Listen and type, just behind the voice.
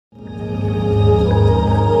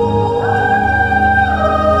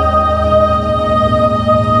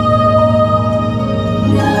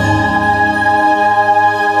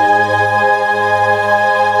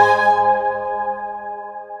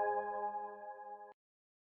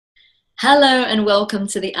Hello and welcome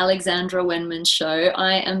to the Alexandra Wenman Show.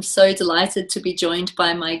 I am so delighted to be joined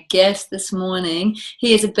by my guest this morning.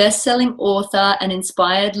 He is a best-selling author and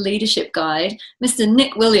inspired leadership guide, Mr.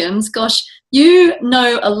 Nick Williams. Gosh, you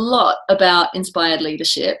know a lot about inspired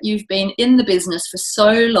leadership. You've been in the business for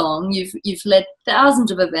so long. You've led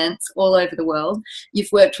thousands of events all over the world.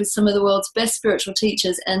 You've worked with some of the world's best spiritual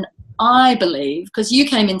teachers, and I believe, because you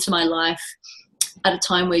came into my life at a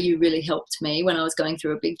time where you really helped me when I was going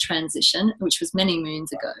through a big transition, which was many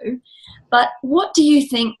moons ago. But what do you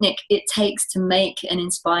think, Nick, it takes to make an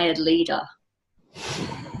inspired leader?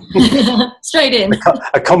 Straight in.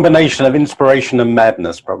 A combination of inspiration and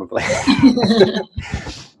madness, probably.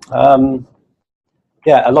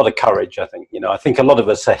 Yeah, a lot of courage, I think. I think a lot of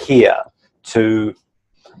us are here to,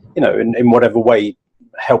 in whatever way,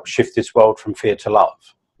 help shift this world from fear to love.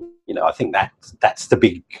 I think that's the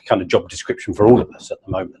big kind of job description for all of us at the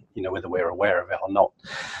moment, whether we're aware of it or not.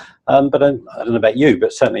 But I don't know about you,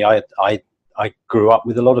 but certainly I grew up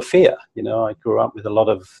with a lot of fear. I grew up with a lot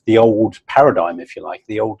of the old paradigm, if you like,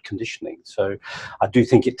 the old conditioning. So I do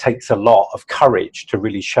think it takes a lot of courage to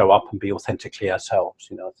really show up and be authentically ourselves.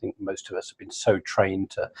 I think most of us have been so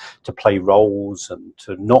trained to play roles and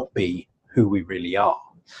to not be who we really are.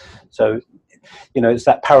 So it's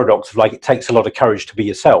that paradox of like, it takes a lot of courage to be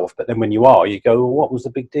yourself, but then when you are, you go, well, what was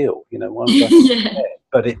the big deal? Why was I there?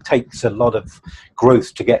 But it takes a lot of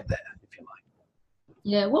growth to get there, if you like.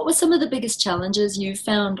 Yeah. What were some of the biggest challenges you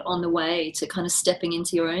found on the way to kind of stepping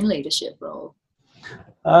into your own leadership role?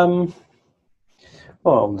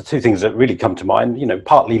 Well, the two things that really come to mind,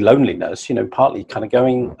 partly loneliness, partly kind of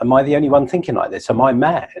going, am I the only one thinking like this? Am I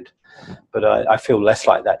mad? But I feel less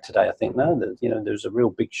like that today. I think there's a real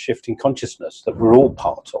big shift in consciousness that we're all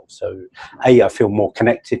part of. So, I feel more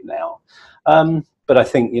connected now. But I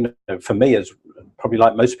think, for me, as probably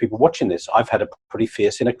like most people watching this, I've had a pretty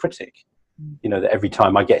fierce inner critic. That every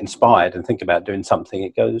time I get inspired and think about doing something,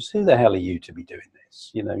 it goes, who the hell are you to be doing this?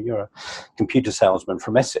 You're a computer salesman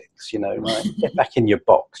from Essex, like, get back in your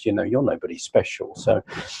box, you're nobody special. So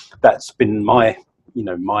that's been my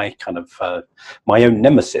kind of my own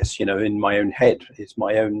nemesis, in my own head, is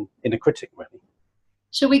my own inner critic, really.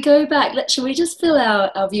 Shall we go back? Shall we just fill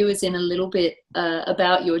our viewers in a little bit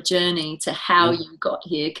about your journey to how you got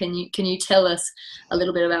here? Can you tell us a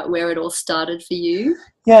little bit about where it all started for you?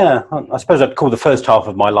 Yeah, I suppose I'd call the first half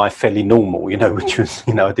of my life fairly normal, which was,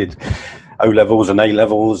 I did O-levels and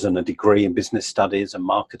A-levels and a degree in business studies and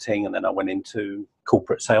marketing, and then I went into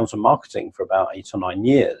corporate sales and marketing for about 8 or 9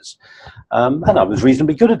 years, and I was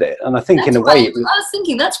reasonably good at it. And I think I was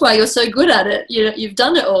thinking that's why you're so good at it. You've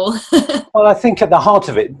done it all. Well, I think at the heart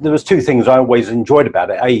of it, there was two things I always enjoyed about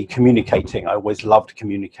it. A, communicating. I always loved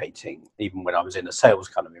communicating, even when I was in a sales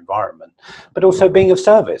kind of environment. But also being of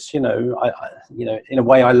service. In a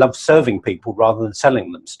way, I love serving people rather than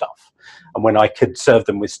selling them stuff. And when I could serve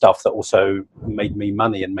them with stuff that also made me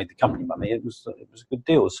money and made the company money, it was a good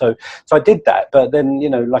deal. So I did that. But then,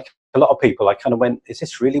 like a lot of people, I kind of went, is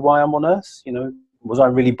this really why I'm on earth? Was I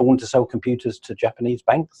really born to sell computers to Japanese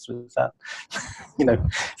banks? Was that,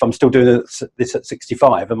 if I'm still doing this at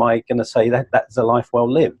 65, am I going to say that that's a life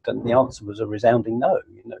well lived? And the answer was a resounding no.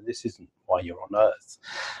 This isn't why you're on earth.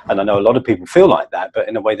 And I know a lot of people feel like that, but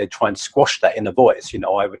in a way they try and squash that inner voice.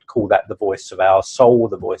 I would call that the voice of our soul,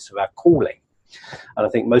 the voice of our calling. And I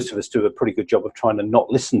think most of us do a pretty good job of trying to not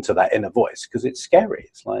listen to that inner voice because it's scary.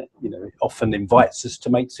 It's like, it often invites us to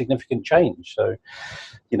make significant change. So,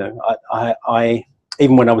 I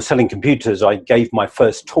even when I was selling computers, I gave my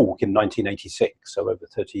first talk in 1986, so over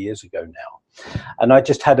 30 years ago now. And I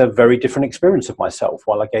just had a very different experience of myself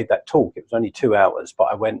while I gave that talk. It was only 2 hours, but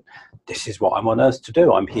I went, this is what I'm on earth to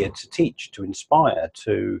do. I'm here to teach, to inspire,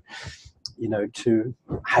 to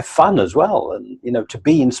have fun as well, and, to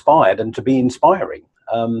be inspired and to be inspiring.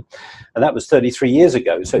 And that was 33 years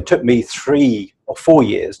ago. So it took me 3 or 4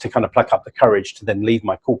 years to kind of pluck up the courage to then leave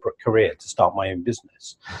my corporate career to start my own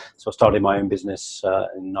business. So I started my own business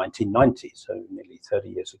in 1990, so nearly 30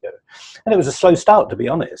 years ago. And it was a slow start, to be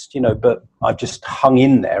honest, but I just hung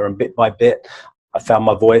in there, and bit by bit, I found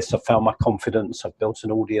my voice, I found my confidence, I've built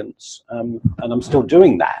an audience, and I'm still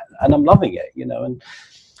doing that, and I'm loving it, and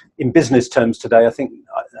in business terms today, I think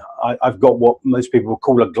I've got what most people would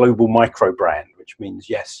call a global micro brand, which means,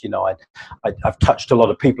 yes, I've touched a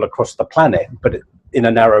lot of people across the planet, but in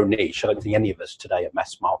a narrow niche. I don't think any of us today are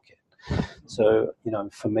mass market. So,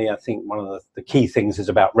 for me, I think one of the key things is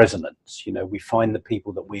about resonance. We find the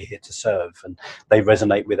people that we're here to serve, and they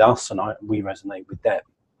resonate with us, and we resonate with them.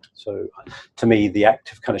 So to me, the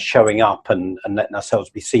act of kind of showing up and letting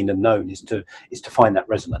ourselves be seen and known is to find that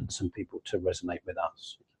resonance and people to resonate with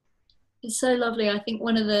us. It's so lovely. I think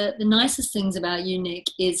one of the nicest things about you, Nick,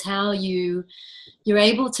 is how you're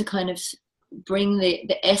able to kind of bring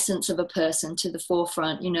the essence of a person to the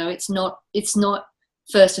forefront. You know, it's not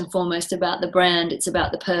first and foremost about the brand, it's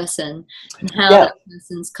about the person and how Yeah. that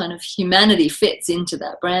person's kind of humanity fits into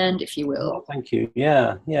that brand, if you will. Oh, thank you.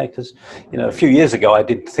 Yeah, yeah. Because a few years ago, I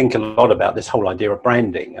did think a lot about this whole idea of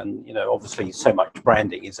branding, and obviously, so much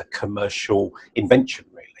branding is a commercial invention.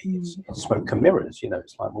 Really, it's smoke and mirrors.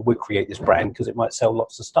 It's like, well, we'll create this brand because it might sell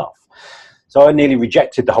lots of stuff. So I nearly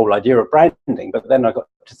rejected the whole idea of branding, but then I got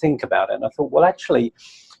to think about it, and I thought, well, actually,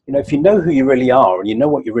 if you know who you really are and you know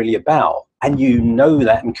what you're really about, and you know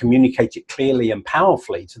that and communicate it clearly and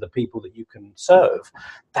powerfully to the people that you can serve,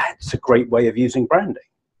 that's a great way of using branding.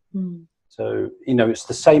 So, it's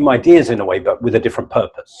the same ideas in a way, but with a different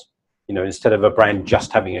purpose. Instead of a brand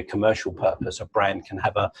just having a commercial purpose, a brand can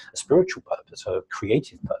have a spiritual purpose, a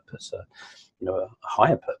creative purpose, a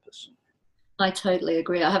higher purpose. I totally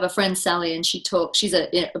agree. I have a friend, Sally, and she's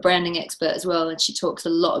a branding expert as well, and she talks a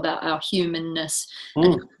lot about our humanness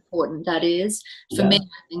and how important that is. For me,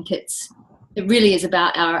 I think it really is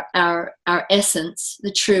about our essence,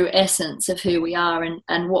 the true essence of who we are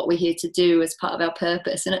and what we're here to do as part of our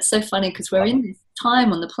purpose. And it's so funny because we're in this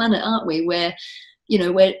time on the planet, aren't we, where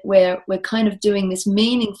we're kind of doing this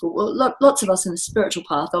meaningful, well, lots of us in the spiritual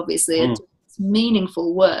path obviously are doing this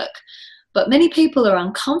meaningful work, but many people are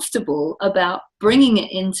uncomfortable about bringing it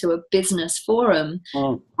into a business forum.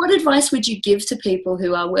 What advice would you give to people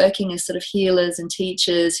who are working as sort of healers and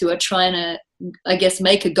teachers who are trying to, I guess,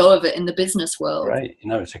 make a go of it in the business world? Right.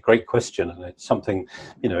 It's a great question. And it's something,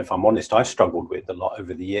 if I'm honest, I've struggled with a lot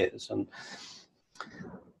over the years. And,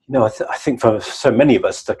 I think for so many of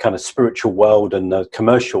us, the kind of spiritual world and the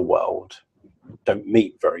commercial world don't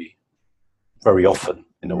meet very, very often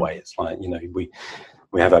in a way. It's like,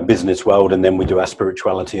 we have our business world and then we do our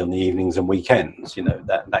spirituality on the evenings and weekends,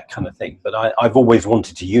 that kind of thing. But I've always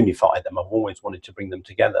wanted to unify them. I've always wanted to bring them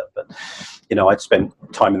together. But, I'd spent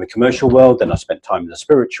time in the commercial world, then I spent time in the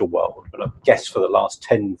spiritual world. But I guess for the last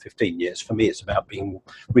 10, 15 years, for me, it's about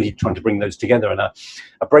really trying to bring those together. And a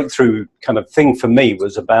breakthrough kind of thing for me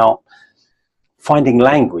was about finding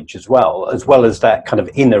language as well as that kind of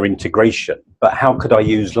inner integration. But how could I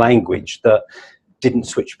use language that didn't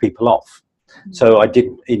switch people off? So I did,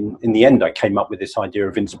 in the end, I came up with this idea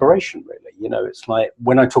of inspiration, really. It's like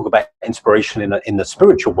when I talk about inspiration in the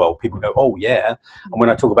spiritual world, people go, oh, yeah. And when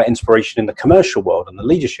I talk about inspiration in the commercial world and the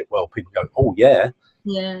leadership world, people go, oh, yeah.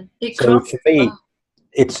 Yeah. So for me,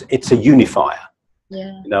 it's a unifier.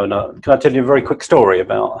 Yeah. Can I tell you a very quick story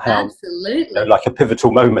about how, absolutely, like a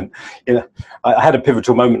pivotal moment? I had a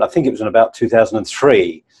pivotal moment. I think it was in about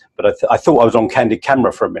 2003, but I thought I was on candid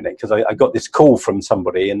camera for a minute because I got this call from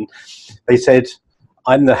somebody, and they said,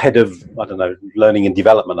 "I'm the head of, I don't know, learning and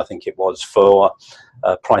development, I think it was, for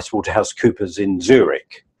PricewaterhouseCoopers in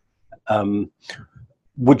Zurich.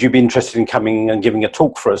 Would you be interested in coming and giving a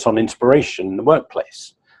talk for us on inspiration in the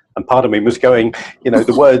workplace?" And part of me was going,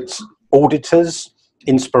 the words auditors,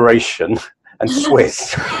 inspiration, and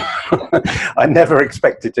Swiss. I never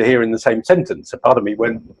expected to hear in the same sentence. A part of me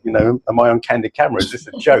went, am I on candid camera? Is this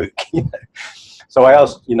a joke? So I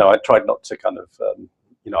asked, I tried not to kind of,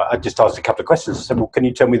 I just asked a couple of questions. I said, well, can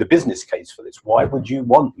you tell me the business case for this? Why would you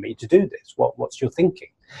want me to do this? What's your thinking?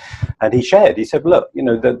 And he said, look,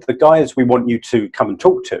 the guys we want you to come and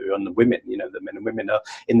talk to, and the women, the men and women are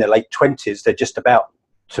in their late 20s. They're just about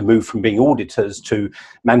to move from being auditors to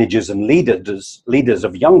managers and leaders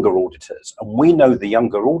of younger auditors. And we know the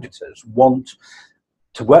younger auditors want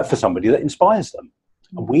to work for somebody that inspires them.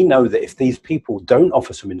 And we know that if these people don't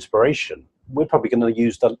offer some inspiration, we're probably going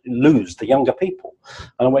to lose the younger people.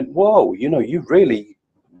 And I went, whoa, you really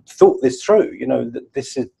thought this through.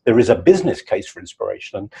 There is a business case for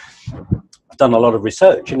inspiration. And I've done a lot of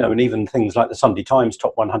research, and even things like the Sunday Times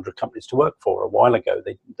top 100 companies to work for a while ago,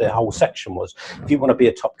 their whole section was, if you want to be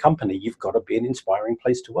a top company, you've got to be an inspiring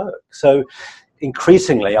place to work. So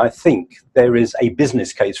increasingly, I think there is a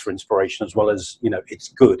business case for inspiration, as well as, it's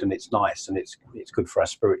good and it's nice and it's good for our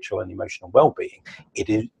spiritual and emotional well-being. It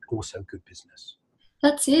is also good business.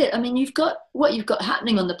 That's it. I mean, what you've got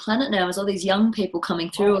happening on the planet now is all these young people coming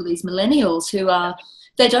through, all these millennials who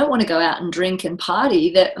they don't want to go out and drink and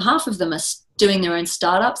party. That half of them are doing their own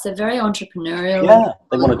startups. They're very entrepreneurial. Yeah,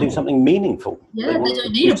 they want to do something meaningful. Yeah, they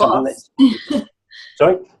don't need a boss.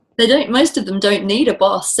 Sorry? Most of them don't need a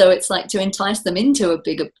boss. So it's like to entice them into a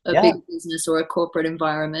big business or a corporate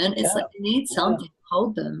environment. It's like they need something to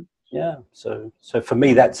hold them. Yeah. So for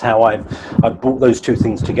me, that's how I've brought those two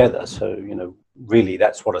things together. So, really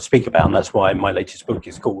that's what I speak about, and that's why my latest book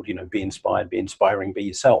is called, Be Inspired, Be Inspiring, Be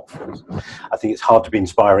Yourself. I think it's hard to be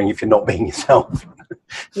inspiring if you're not being yourself.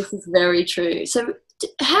 This is very true. So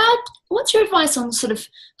what's your advice on sort of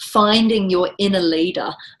finding your inner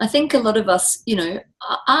leader? I think a lot of us,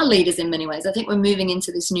 are leaders in many ways. I think we're moving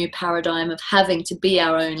into this new paradigm of having to be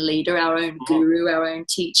our own leader, our own guru, our own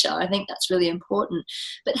teacher. I think that's really important.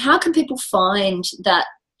 But how can people find that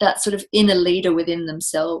sort of inner leader within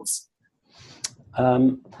themselves?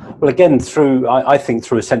 Well, again, I think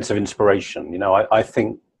through a sense of inspiration. I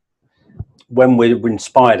think when we're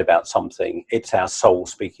inspired about something, it's our soul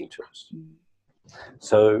speaking to us.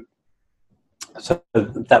 So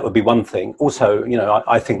that would be one thing. Also,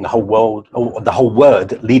 I think the whole world, or the whole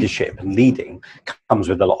word leadership and leading, comes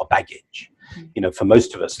with a lot of baggage. For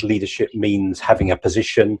most of us, leadership means having a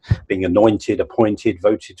position, being anointed, appointed,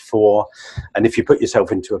 voted for. And if you put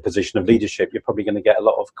yourself into a position of leadership, you're probably going to get a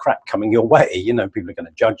lot of crap coming your way. People are going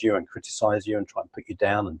to judge you and criticize you and try and put you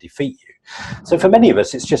down and defeat you. So for many of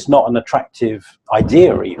us, it's just not an attractive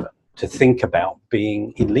idea even to think about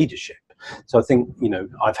being in leadership. So I think,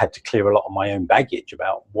 I've had to clear a lot of my own baggage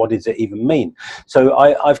about what does it even mean. So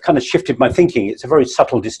I've kind of shifted my thinking. It's a very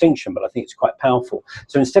subtle distinction, but I think it's quite powerful.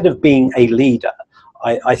 So instead of being a leader,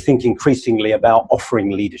 I think increasingly about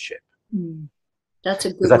offering leadership. That's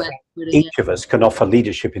a good way of putting it. Each of us can offer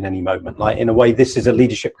leadership in any moment. Like, in a way, this is a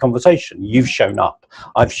leadership conversation. You've shown up.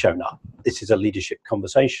 I've shown up. This is a leadership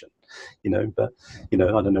conversation, but, I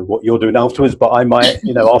don't know what you're doing afterwards, but I might,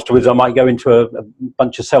 afterwards I might go into a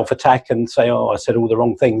bunch of self-attack and say, oh, I said all the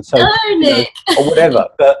wrong things. So, no, Nick. Or whatever.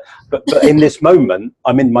 But in this moment,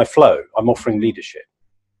 I'm in my flow. I'm offering leadership.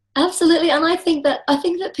 Absolutely. And I think that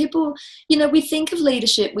people, we think of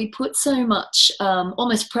leadership, we put so much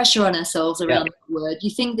almost pressure on ourselves around that word. You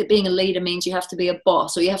think that being a leader means you have to be a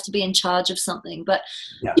boss or you have to be in charge of something. But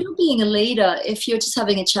you're being a leader if you're just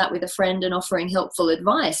having a chat with a friend and offering helpful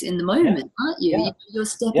advice in the moment, aren't you? Yeah. You're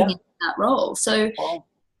stepping into that role. So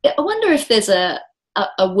I wonder if there's a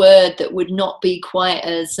word that would not be quite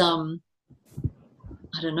as,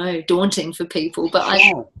 daunting for people. But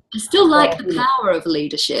I still like the power of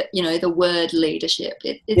leadership, the word leadership.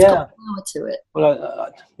 It's got power to it.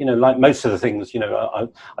 Well, like most of the things,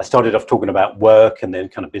 I started off talking about work and then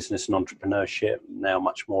kind of business and entrepreneurship, now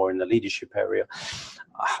much more in the leadership area.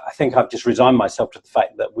 I think I've just resigned myself to the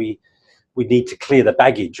fact that we need to clear the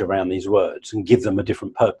baggage around these words and give them a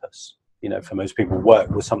different purpose. For most people,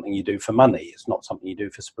 work was something you do for money. It's not something you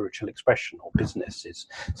do for spiritual expression, or business is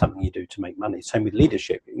something you do to make money. Same with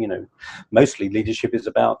leadership. Mostly leadership is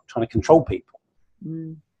about trying to control people.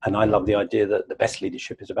 And I love the idea that the best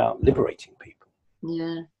leadership is about liberating people.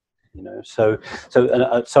 Yeah. So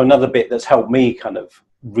another bit that's helped me kind of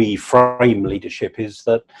reframe leadership is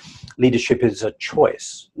that leadership is a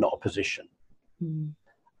choice, not a position.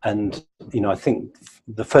 And, I think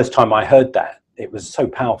the first time I heard that, it was so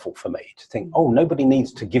powerful for me to think, oh, nobody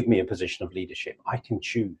needs to give me a position of leadership. I can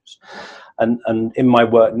choose. And in my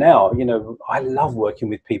work now, I love working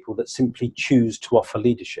with people that simply choose to offer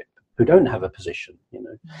leadership, who don't have a position.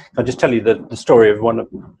 I'll just tell you the story of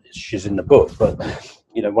she's in the book, but,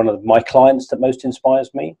 one of my clients that most inspires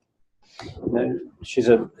me, she's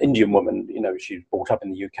an Indian woman. She was brought up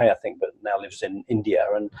in the UK, I think, but now lives in India.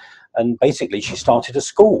 And basically she started a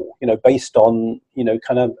school, based on,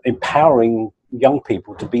 kind of empowering young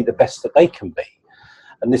people to be the best that they can be.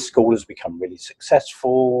 And this school has become really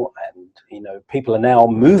successful, and people are now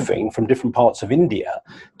moving from different parts of India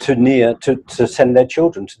to send their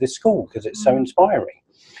children to this school because it's so inspiring.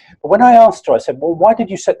 But when I asked her, I said, well, why did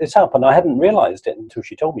you set this up? And I hadn't realized it until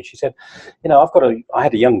she told me. She said, I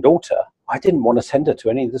had a young daughter. I didn't want to send her to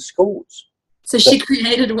any of the schools. So she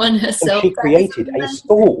created one herself. So she created a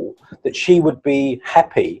school that she would be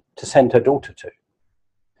happy to send her daughter to.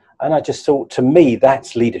 And I just thought, to me,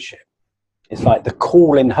 that's leadership. It's like the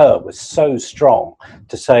call in her was so strong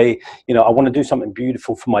to say, I want to do something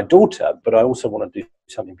beautiful for my daughter, but I also want to do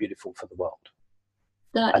something beautiful for the world.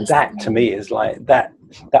 That to me is like that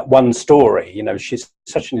one story. She's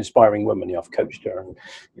such an inspiring woman. I've coached her, and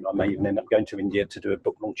I may even end up going to India to do a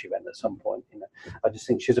book launch event at some point. I just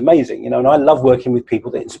think she's amazing. And I love working with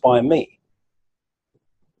people that inspire me.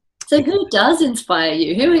 So who does inspire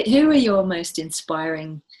you? Who are your most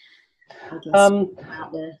inspiring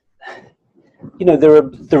out there?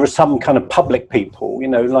 There are some kind of public people,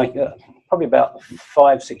 like probably about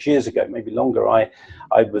 5-6 years ago, maybe longer, I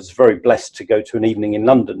was very blessed to go to an evening in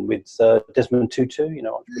London with Desmond Tutu,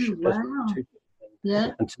 Archbishop Desmond Tutu.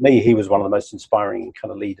 Yeah. And to me, he was one of the most inspiring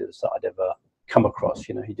kind of leaders that I'd ever come across.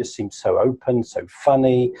 He just seemed so open, so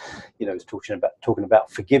funny. He was talking about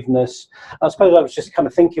forgiveness. I suppose I was just kind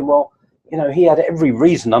of thinking, well, you know, he had every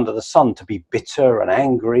reason under the sun to be bitter and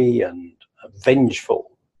angry and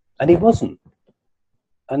vengeful, and he wasn't.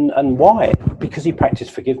 And why? Because he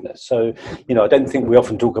practiced forgiveness. So, you know, I don't think we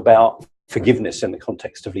often talk about forgiveness in the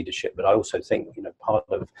context of leadership, but I also think, you know, part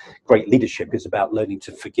of great leadership is about learning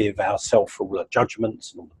to forgive ourselves for all our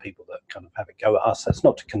judgments and all the people that kind of have a go at us. That's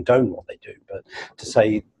not to condone what they do, but to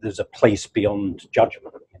say there's a place beyond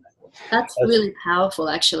judgment. You know. That's really powerful,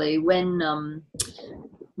 actually. When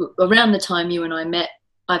around the time you and I met,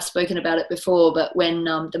 I've spoken about it before, but when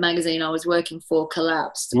the magazine I was working for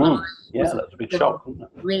collapsed, yeah, that was a big shock, wasn't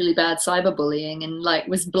it? Really bad cyberbullying, and like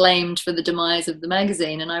was blamed for the demise of the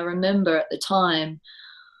magazine. And I remember at the time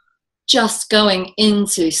just going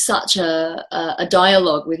into such a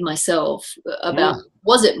dialogue with myself about,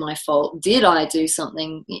 was it my fault? Did I do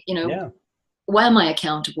something? You know, why am I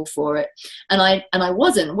accountable for it? And I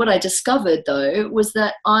wasn't. What I discovered though was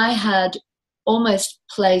that I had almost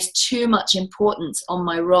placed too much importance on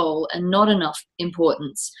my role and not enough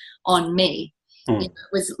importance on me. You know, it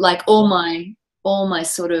was like all my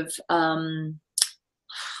sort of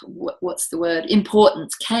what's the word,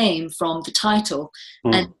 importance came from the title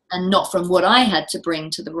and not from what I had to bring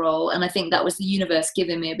to the role. And I think that was the universe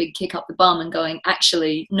giving me a big kick up the bum and going,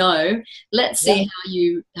 actually, no, let's see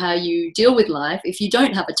how you deal with life if you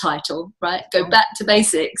don't have a title, right? Go back to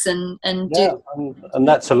basics and do. And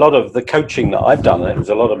that's a lot of the coaching that I've done. It was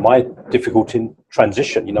a lot of my difficult in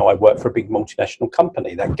transition. You know, I worked for a big multinational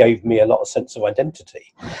company that gave me a lot of sense of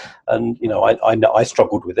identity. And, you know, I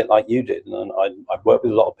struggled with it like you did. And I've worked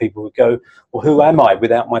with a lot of people who go, well, who am I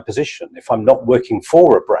without my position? If I'm not working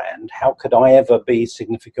for a brand, how could I ever be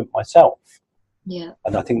significant myself? Yeah.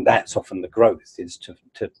 And I think that's often the growth, is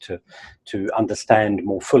to understand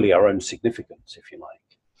more fully our own significance, if you like.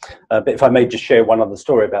 But if I may just share one other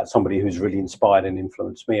story about somebody who's really inspired and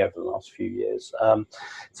influenced me over the last few years.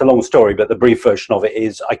 It's a long story, but the brief version of it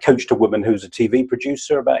is I coached a woman who's a TV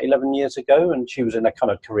producer about 11 years ago, and she was in a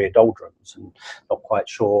kind of career doldrums and not quite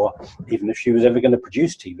sure even if she was ever going to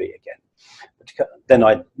produce TV again. But then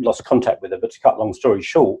I lost contact with her, but to cut a long story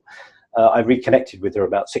short, I reconnected with her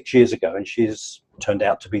about 6 years ago, and she's turned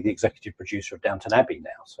out to be the executive producer of Downton Abbey now.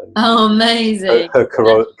 So, amazing. Her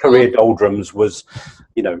career doldrums was,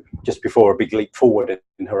 you know, just before a big leap forward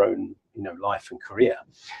in her own, you know, life and career.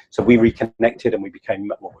 So we reconnected and we've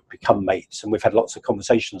become mates, and we've had lots of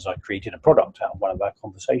conversations. I created a product out of one of our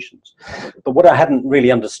conversations. But what I hadn't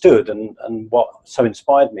really understood and what so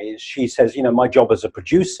inspired me is she says, you know, my job as a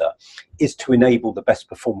producer is to enable the best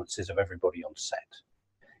performances of everybody on set.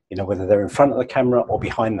 You know, whether they're in front of the camera or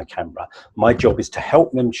behind the camera, my job is to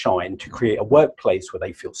help them shine, to create a workplace where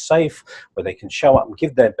they feel safe, where they can show up and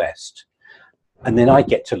give their best. And then I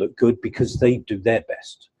get to look good because they do their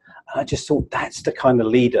best. And I just thought that's the kind of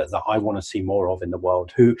leader that I want to see more of in the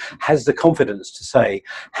world, who has the confidence to say,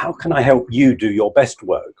 how can I help you do your best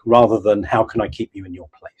work, rather than how can I keep you in your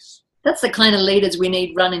place? That's the kind of leaders we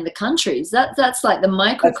need running the countries. That's like the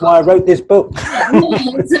microcosm. That's why I wrote this book.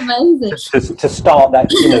 It's amazing. to start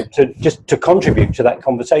that, you know, to contribute to that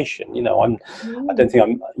conversation. You know, I don't think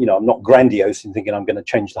I'm not grandiose in thinking I'm going to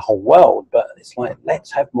change the whole world, but it's like,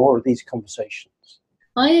 let's have more of these conversations.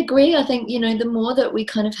 I agree. I think, you know, the more that we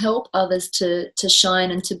kind of help others to shine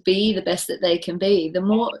and to be the best that they can be,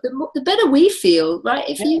 the better we feel, right?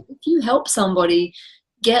 If you help somebody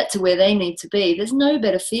get to where they need to be, there's no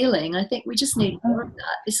better feeling. I think we just need more of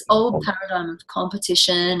that. This old paradigm of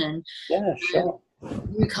competition and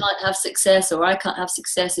you can't have success or I can't have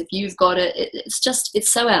success if you've got it.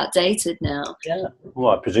 It's so outdated now. Yeah.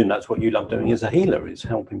 Well, I presume that's what you love doing as a healer, is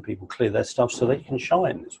helping people clear their stuff so they can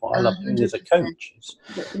shine. That's what I love doing as a coach.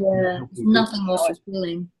 Nothing more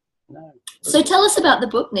fulfilling. No. So tell us about the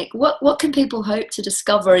book, Nick. What can people hope to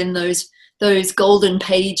discover in those golden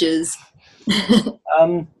pages?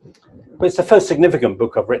 Well, it's the first significant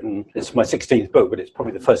book I've written. It's my 16th book, but it's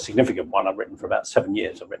probably the first significant one I've written for about 7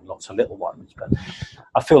 years. I've written lots of little ones, but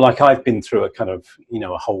I feel like I've been through a kind of, you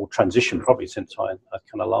know, a whole transition probably since I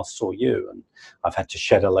kind of last saw you, and I've had to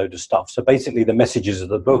shed a load of stuff. So basically the messages of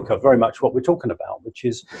the book are very much what we're talking about, which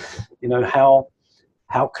is, you know, how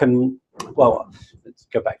can, well, let's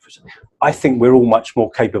go back for a second. I think we're all much more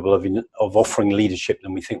capable of offering leadership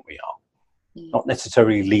than we think we are. Not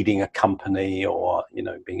necessarily leading a company or, you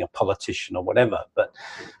know, being a politician or whatever, but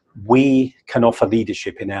we can offer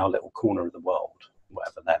leadership in our little corner of the world,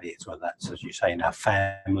 whatever that is, whether that's, as you say, in our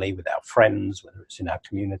family, with our friends, whether it's in our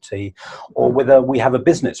community, or whether we have a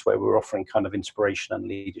business where we're offering kind of inspiration and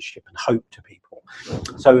leadership and hope to people.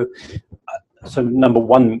 So number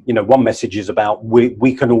one, you know, one message is about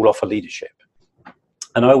we can all offer leadership.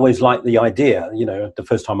 And I always liked the idea, the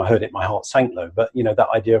first time I heard it, my heart sank low, but, that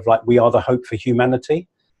idea of like, we are the hope for humanity.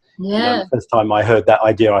 Yeah. The first time I heard that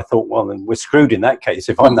idea, I thought, well, then we're screwed in that case.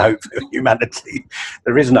 If I'm the hope for humanity,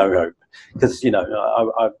 there is no hope. Because,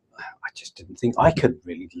 I just didn't think I could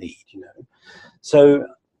really lead. So,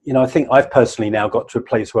 I think I've personally now got to a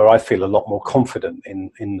place where I feel a lot more confident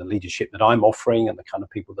in the leadership that I'm offering and the kind of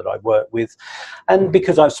people that I work with. And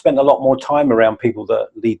because I've spent a lot more time around people that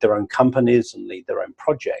lead their own companies and lead their own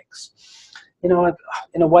projects, in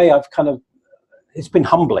a way, it's been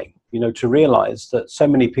humbling, to realize that so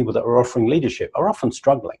many people that are offering leadership are often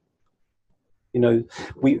struggling. I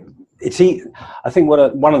think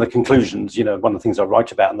one of the conclusions, one of the things I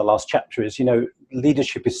write about in the last chapter is,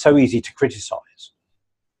 leadership is so easy to criticize,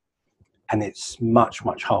 and it's much,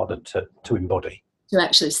 much harder to embody. To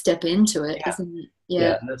actually step into it, isn't it?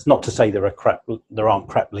 Yeah. That's not to say there aren't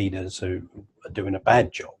crap leaders who are doing a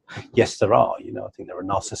bad job. Yes, there are. I think there are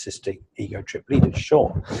narcissistic, ego trip leaders,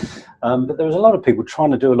 sure. But there's a lot of people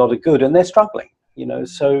trying to do a lot of good, and they're struggling.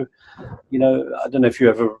 So, I don't know if you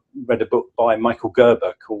ever read a book by Michael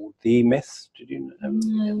Gerber called The E-Myth. Did you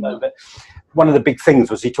know that? One of the big things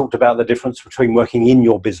was he talked about the difference between working in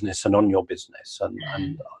your business and on your business. And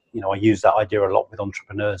I use that idea a lot with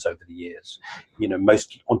entrepreneurs over the years.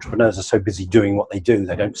 Most entrepreneurs are so busy doing what they do,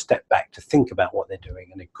 they don't step back to think about what they're doing,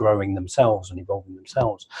 and they're growing themselves and evolving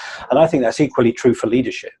themselves. And I think that's equally true for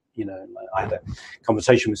leadership. I had a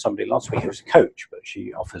conversation with somebody last week who's a coach, but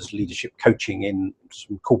she offers leadership coaching in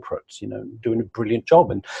some corporates, doing a brilliant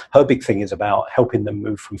job. And her big thing is about helping them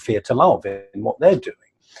move from fear to love in what they're doing.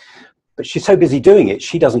 But she's so busy doing it,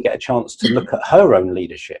 she doesn't get a chance to look at her own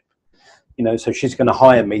leadership. So she's going to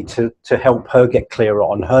hire me to help her get clearer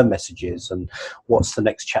on her messages and what's the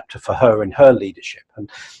next chapter for her in her leadership. And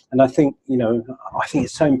I think, I think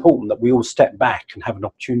it's so important that we all step back and have an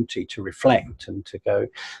opportunity to reflect and to go,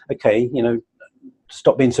 okay,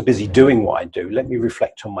 stop being so busy doing what I do. Let me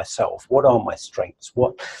reflect on myself. What are my strengths?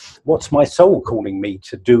 What's my soul calling me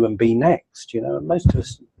to do and be next? Most of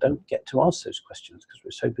us don't get to ask those questions because we're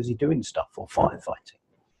so busy doing stuff or firefighting.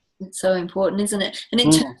 It's so important, isn't it? And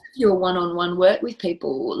in terms of your one-on-one work with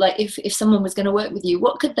people, like if someone was going to work with you,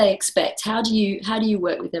 what could they expect? How do you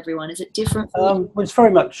work with everyone? Is it different? Well, it's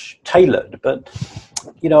very much tailored, but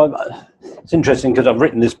it's interesting because I've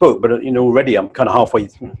written this book, but already I'm kind of halfway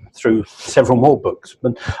through several more books,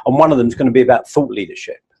 and one of them is going to be about thought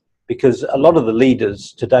leadership, because a lot of the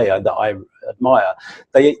leaders today that I admire,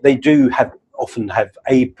 they do often have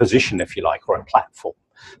a position, if you like, or a platform.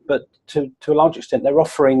 But to a large extent, they're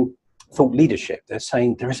offering thought leadership. They're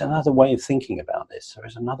saying there is another way of thinking about this. There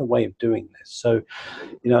is another way of doing this. So,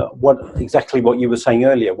 exactly what you were saying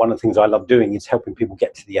earlier, one of the things I love doing is helping people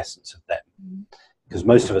get to the essence of them. Because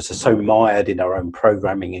most of us are so mired in our own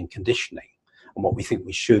programming and conditioning and what we think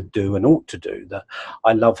we should do and ought to do, that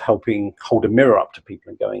I love helping hold a mirror up to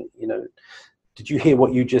people and going, did you hear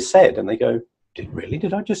what you just said? And they go,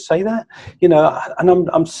 did I just say that? And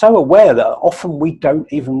I'm so aware that often we don't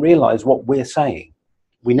even realize what we're saying.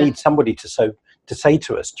 We need somebody to say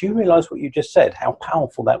to us, do you realize what you just said? How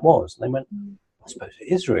powerful that was? And they went, I suppose it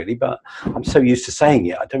is really, but I'm so used to saying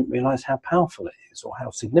it, I don't realize how powerful it is or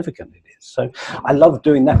how significant it is. So I love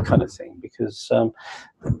doing that kind of thing because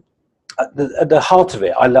at the heart of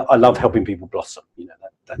it, I love helping people blossom.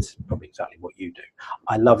 That's probably exactly what you do.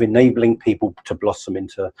 I love enabling people to blossom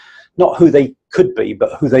into not who they could be,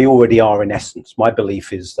 but who they already are in essence. My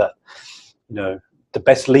belief is that, the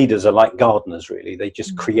best leaders are like gardeners, really. They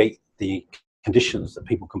just create the conditions that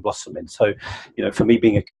people can blossom in. So, for me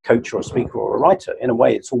being a coach or a speaker or a writer, in a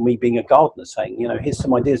way, it's all me being a gardener saying, here's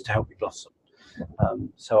some ideas to help you blossom.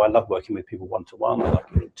 So I love working with people one-to-one. I love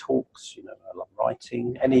giving talks. I love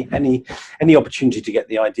writing. Any opportunity to get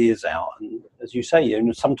the ideas out. And as you say,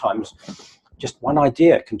 sometimes just one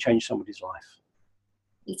idea can change somebody's life.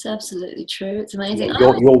 It's absolutely true. It's amazing.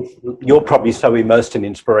 You're probably so immersed in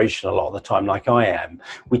inspiration a lot of the time, like I am.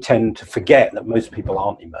 We tend to forget that most people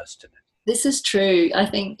aren't immersed in it. This is true. I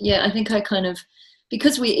think I kind of,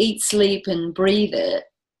 because we eat, sleep, and breathe it,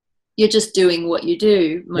 you're just doing what you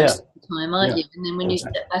do most of the time, aren't you? And then when you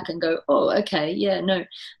step back and go, oh, okay, no.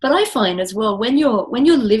 But I find as well, when you're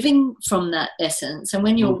living from that essence, and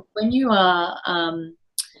when you are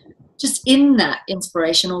just in that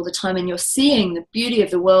inspiration all the time, and you're seeing the beauty of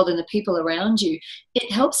the world and the people around you,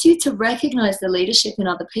 it helps you to recognize the leadership in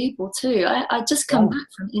other people too. I just come back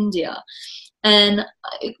from India, and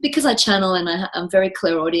because I channel and I'm very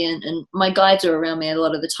clairaudient, and my guides are around me a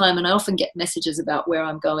lot of the time, and I often get messages about where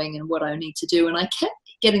I'm going and what I need to do. And I kept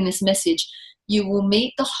getting this message, you will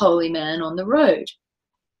meet the holy man on the road.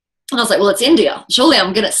 And I was like, well, it's India. Surely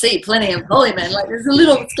I'm going to see plenty of holy men. Like, there's a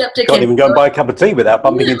little skeptic. Can't even go and buy a cup of tea without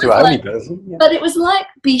bumping Yeah, into a holy person. Yeah. but it was like,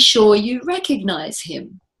 be sure you recognize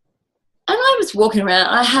him. And I was walking around.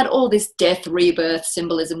 I had all this death, rebirth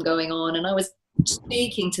symbolism going on, and I was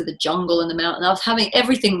speaking to the jungle and the mountain. I was having,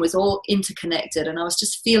 everything was all interconnected, and I was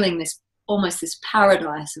just feeling this, almost this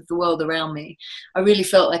paradise of the world around me. I really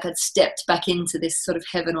felt like I'd stepped back into this sort of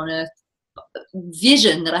heaven on earth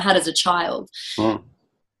vision that I had as a child. Mm.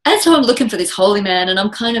 And so I'm looking for this holy man, and I'm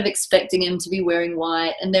kind of expecting him to be wearing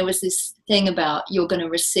white. And there was this thing about, you're going to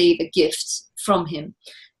receive a gift from him.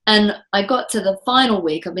 And I got to the final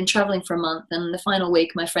week. I've been traveling for a month, and the final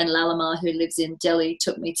week, my friend Lalama, who lives in Delhi,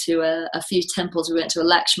 took me to a few temples. We went to a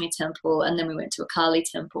Lakshmi temple, and then we went to a Kali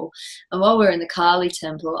temple. And while we were in the Kali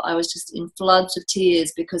temple, I was just in floods of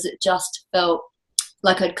tears, because it just felt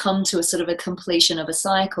like I'd come to a sort of a completion of a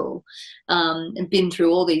cycle, and been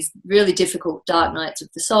through all these really difficult dark nights of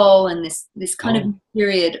the soul, and this kind of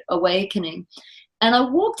period awakening. And I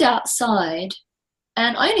walked outside,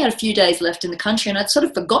 and I only had a few days left in the country, and I'd sort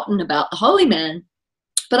of forgotten about the holy man.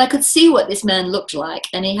 But I could see what this man looked like,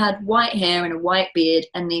 and he had white hair and a white beard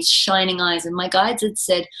and these shining eyes. And my guides had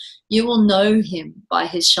said, you will know him by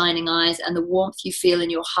his shining eyes and the warmth you feel in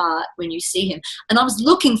your heart when you see him. And I was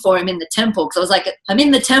looking for him in the temple, because I was like, I'm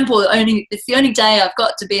in the temple, it's the only day I've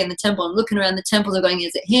got to be in the temple. I'm looking around the temple and going,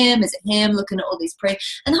 is it him? Is it him? Looking at all these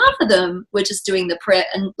prayers. And half of them were just doing the prayer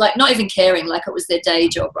and like not even caring, like it was their day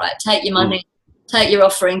job, right? Take your money, take your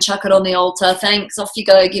offering, chuck it on the altar, thanks, off you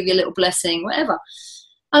go, give you a little blessing, whatever.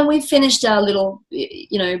 And we finished our little,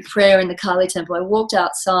 prayer in the Kali temple. I walked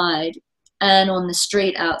outside, and on the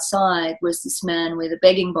street outside was this man with a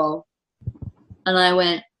begging bowl. And I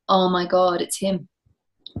went, oh my God, it's him.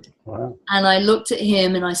 Wow. And I looked at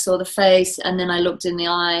him, and I saw the face, and then I looked in the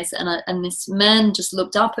eyes, and this man just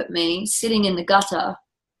looked up at me, sitting in the gutter.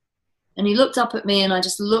 And he looked up at me, and I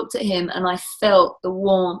just looked at him, and I felt the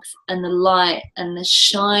warmth and the light and the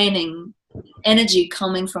shining energy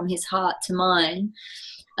coming from his heart to mine.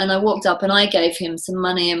 And I walked up and I gave him some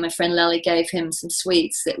money, and my friend Lally gave him some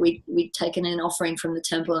sweets that we'd taken an offering from the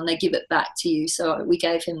temple, and they give it back to you. So we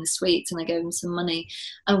gave him the sweets, and I gave him some money.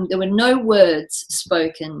 And there were no words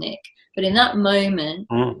spoken, Nick. But in that moment,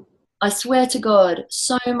 I swear to God,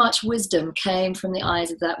 so much wisdom came from the eyes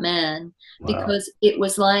of that man. Wow. Because it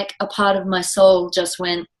was like a part of my soul just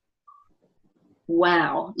went,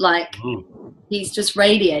 wow, like he's just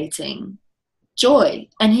radiating joy.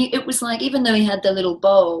 And it was like, even though he had the little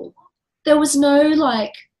bowl, there was no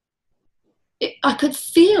like, I could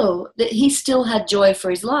feel that he still had joy for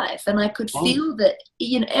his life. And I could feel that,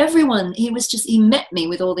 everyone, he met me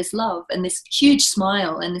with all this love and this huge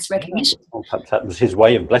smile and this recognition. Yeah. Well, perhaps that was his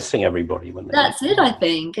way of blessing everybody. That's it, I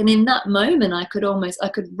think. And in that moment, I could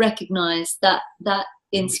recognize that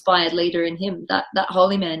inspired leader in him, that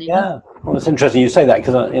holy man in him. Well, it's interesting you say that,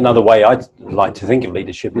 because another way I'd like to think of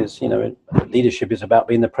leadership is, leadership is about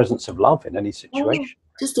being the presence of love in any situation.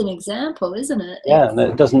 Just an example, isn't it? Yeah, and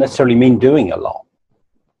it doesn't necessarily mean doing a lot.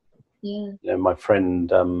 Yeah. My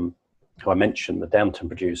friend who I mentioned, the Downton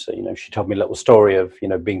producer, she told me a little story of,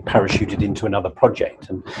 being parachuted into another project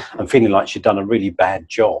and feeling like she'd done a really bad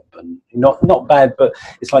job. And not bad, but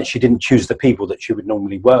it's like she didn't choose the people that she would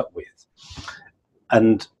normally work with.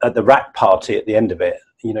 And at the wrap party at the end of it,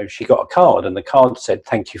 she got a card, and the card said,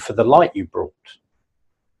 "Thank you for the light you brought."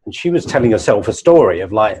 And she was telling herself a story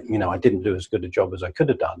of like, I didn't do as good a job as I could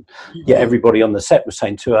have done. Mm-hmm. Yet everybody on the set was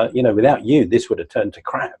saying to her, without you, this would have turned to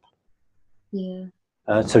crap. Yeah.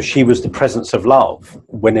 So she was the presence of love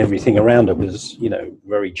when everything around her was,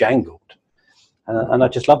 very jangled. And I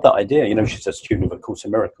just love that idea. She's a student of A Course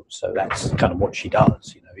in Miracles, so that's kind of what she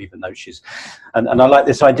does, even though she's... And I like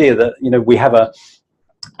this idea that, we have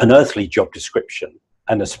an earthly job description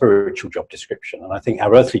and a spiritual job description. And I think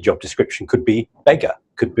our earthly job description could be beggar,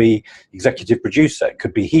 could be executive producer,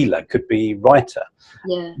 could be healer, could be writer.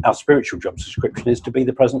 Yeah. Our spiritual job description is to be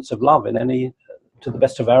the presence of love to the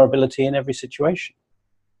best of our ability in every situation.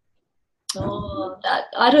 Oh,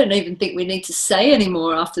 I don't even think we need to say any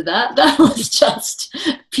more after that. That was just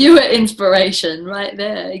pure inspiration right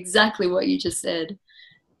there. Exactly what you just said.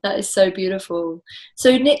 That is so beautiful.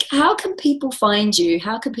 So Nick, how can people find you?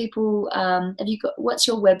 How can people, what's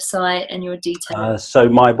your website and your details? So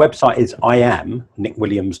my website is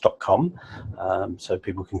iamnickwilliams.com. So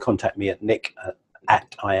people can contact me at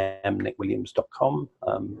nick@iamnickwilliams.com.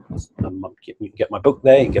 You can get my book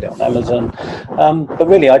there, you can get it on Amazon. But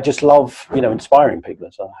really, I just love, inspiring people,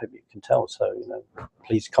 as I hope you can tell. So,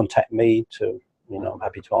 please contact me to, I'm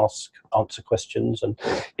happy to answer questions, and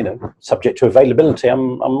subject to availability,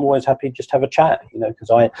 I'm always happy to just have a chat.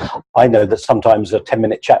 Because I know that sometimes a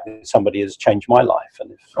 10-minute chat with somebody has changed my life,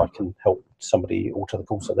 and if I can help somebody alter the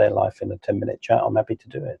course of their life in a 10-minute chat, I'm happy to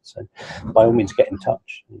do it. So by all means, get in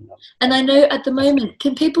touch. And I know at the moment,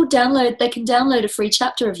 can people download a free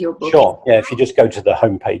chapter of your book? Sure. Yeah, if you just go to the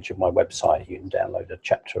homepage of my website, you can download a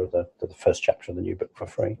chapter of the first chapter of the new book for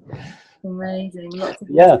free. Amazing.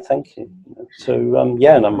 Yeah, thank you. So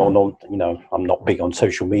and I'm on I'm not big on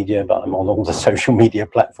social media, but I'm on all the social media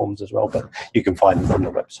platforms as well. But you can find them on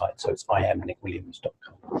the website. So it's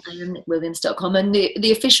IamNickWilliams.com. IamNickWilliams.com. And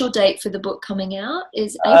the official date for the book coming out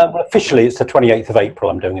is Well, officially it's the 28th of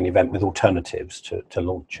April. I'm doing an event with Alternatives to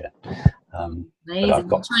launch it. Amazing.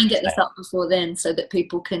 I'll try and get this up before then so that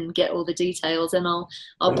people can get all the details, and I'll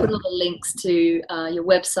put all the links to your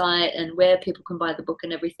website and where people can buy the book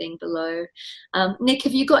and everything below. Nick,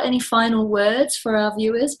 have you got any final words for our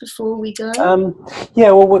viewers before we go?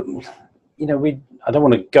 I don't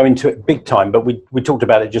want to go into it big time, but we talked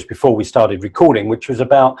about it just before we started recording, which was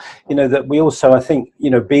about, that we also, I think,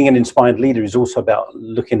 being an inspired leader is also about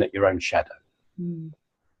looking at your own shadow.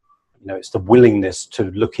 It's the willingness to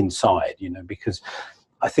look inside, because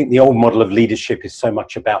I think the old model of leadership is so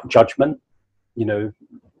much about judgment.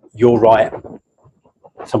 You're right,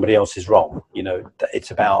 somebody else is wrong.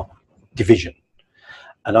 It's about division.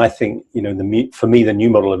 And I think, for me, the new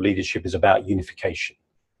model of leadership is about unification.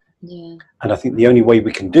 Yeah. And I think the only way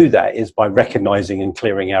we can do that is by recognizing and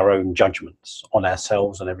clearing our own judgments on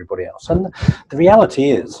ourselves and everybody else. And the reality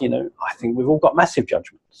is, I think we've all got massive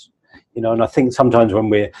judgments. And I think sometimes when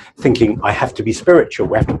we're thinking, I have to be spiritual,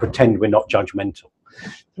 we have to pretend we're not judgmental.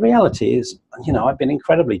 The reality is, I've been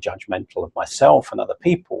incredibly judgmental of myself and other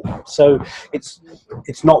people. So it's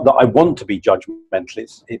not that I want to be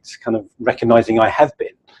judgmental. It's kind of recognizing I have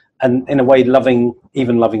been, and in a way, loving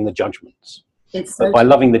the judgments. But by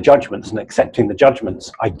loving the judgments and accepting the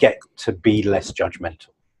judgments, I get to be less judgmental.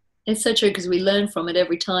 It's so true, because we learn from it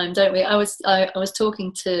every time, don't we? I was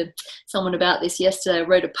talking to someone about this yesterday. I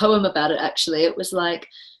wrote a poem about it, actually. It was like,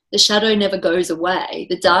 the shadow never goes away.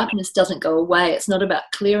 The darkness doesn't go away. It's not about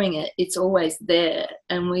clearing it. It's always there.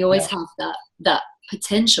 And we always have that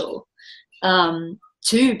potential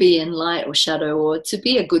to be in light or shadow, or to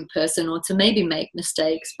be a good person, or to maybe make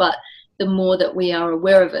mistakes. But the more that we are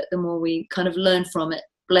aware of it, the more we kind of learn from it,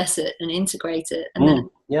 bless it and integrate it. And then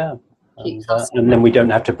and then we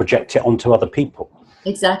don't have to project it onto other people.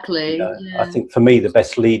 Exactly. I think for me, the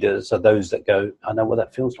best leaders are those that go, I know what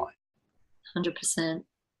that feels like. 100%.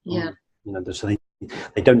 Yeah. So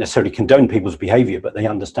they don't necessarily condone people's behavior, but they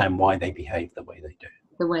understand why they behave the way they do.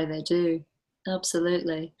 The way they do.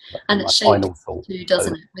 Absolutely. That's and it shapes too,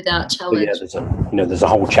 doesn't it, without challenge. There's a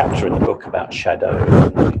whole chapter in the book about shadow,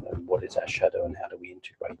 and, what is our shadow and how do we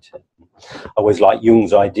integrate it. I always like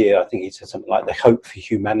Jung's idea. I think he said something like, the hope for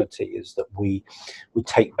humanity is that we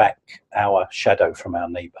take back our shadow from our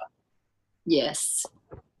neighbor. Yes.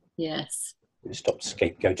 We stop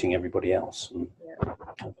scapegoating everybody else and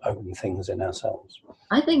own things in ourselves.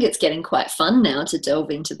 I think it's getting quite fun now to delve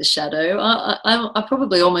into the shadow. I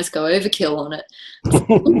probably almost go overkill on it.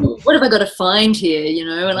 What have I got to find here,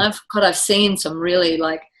 And I've seen some really,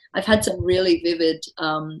 I've had some really vivid,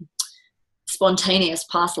 spontaneous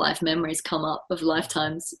past life memories come up of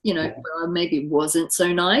lifetimes, where I maybe wasn't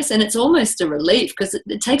so nice. And it's almost a relief, because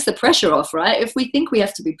it takes the pressure off, right? If we think we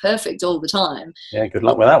have to be perfect all the time. Yeah, good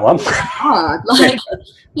luck with that one. Hard.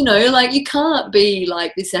 You can't be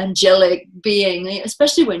like this angelic being,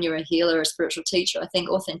 especially when you're a healer or a spiritual teacher. I think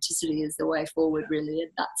authenticity is the way forward, really.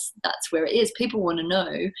 And that's where it is. People want to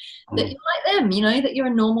know that you're like them, that you're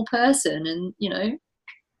a normal person, and,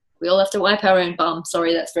 we all have to wipe our own bum.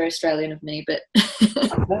 Sorry, that's very Australian of me, but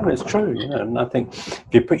no, it's true. And I think if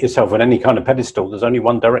you put yourself on any kind of pedestal, there's only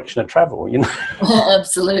one direction of travel.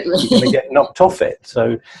 Absolutely, you're going to get knocked off it.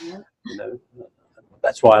 So,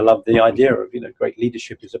 that's why I love the idea of great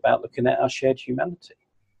leadership is about looking at our shared humanity.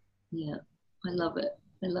 Yeah, I love it.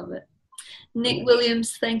 Nick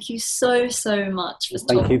Williams, thank you so much for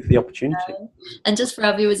talking. Thank you for the opportunity. And just for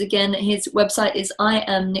our viewers again, his website is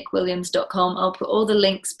IamNickWilliams.com. I'll put all the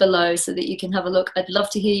links below so that you can have a look. I'd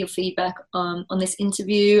love to hear your feedback on this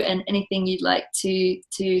interview, and anything you'd like to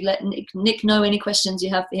let Nick know. Any questions you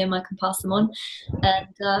have for him, I can pass them on. And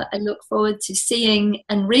I look forward to seeing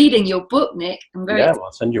and reading your book, Nick. I'm very excited.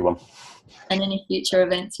 I'll send you one. And any future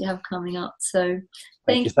events you have coming up. So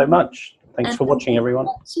thank you so much. Thanks for watching, everyone.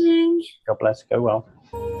 God bless. Go well.